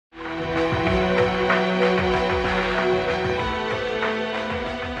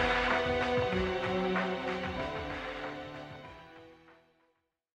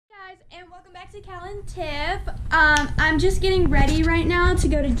I'm just getting ready right now to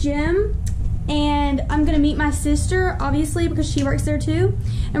go to gym, and I'm gonna meet my sister, obviously, because she works there too,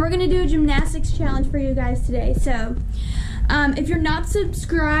 and we're gonna do a gymnastics challenge for you guys today. So if you're not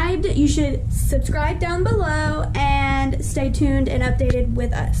subscribed, you should subscribe down below and stay tuned and updated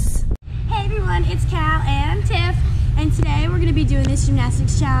with us. Hey everyone, it's Cal and Tiff, and today we're gonna be doing this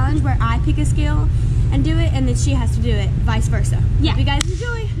gymnastics challenge where I pick a skill and do it, and then she has to do it, vice versa. Yeah. Hope you guys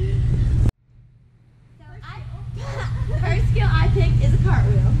enjoy. First skill I picked is a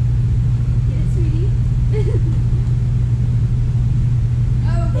cartwheel. Get it, sweetie?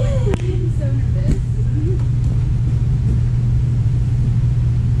 Oh boy, I'm so nervous.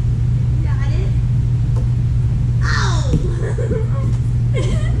 Got it? Ow!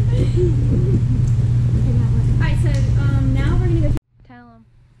 Alright, so now we're gonna go. Tell them.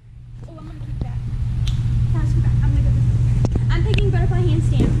 Oh, I'm gonna keep that. No, scoot back. I'm gonna go this way. I'm picking butterfly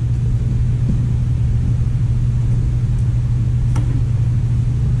handstand.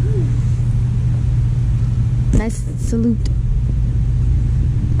 Nice salute. Oh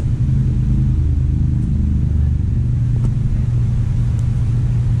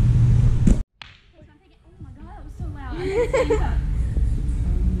my god, that was so loud.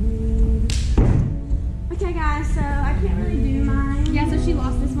 Okay guys, so I can't really do mine. Yeah, so she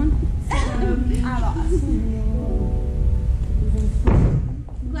lost this one. So I lost.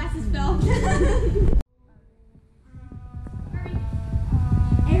 Glasses fell.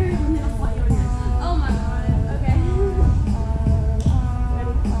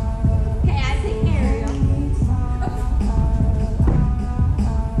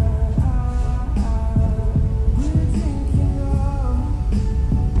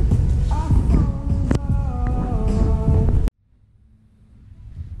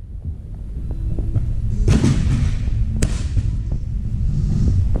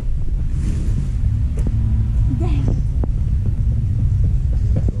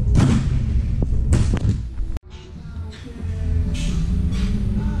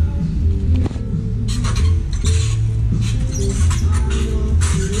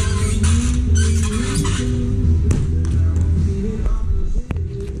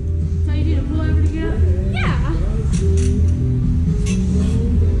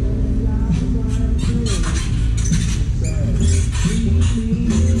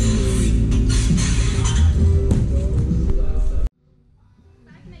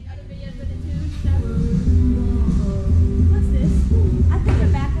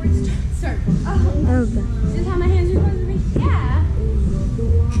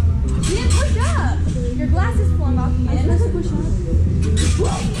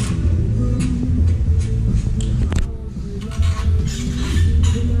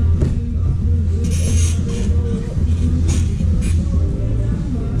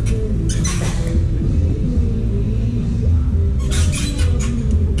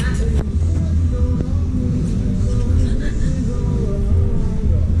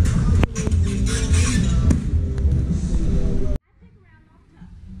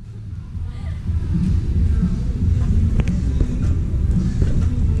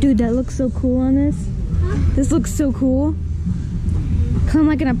 Dude, that looks so cool on this. Huh? This looks so cool. Come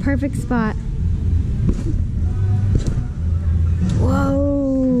like in a perfect spot.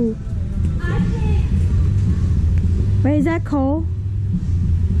 Whoa. Wait, is that Cole?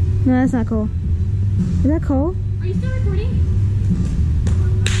 No, that's not Cole. Is that Cole? Are you still recording?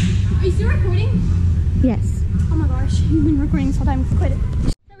 Are you still recording? Yes. Oh my gosh, you've been recording this whole time. Quit it.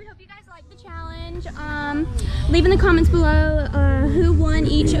 So we hope you guys liked the challenge. Leave in the comments below who won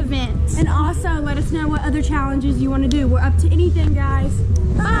each event. And also let us know what other challenges you want to do. We're up to anything, guys.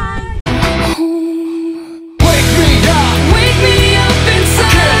 Bye.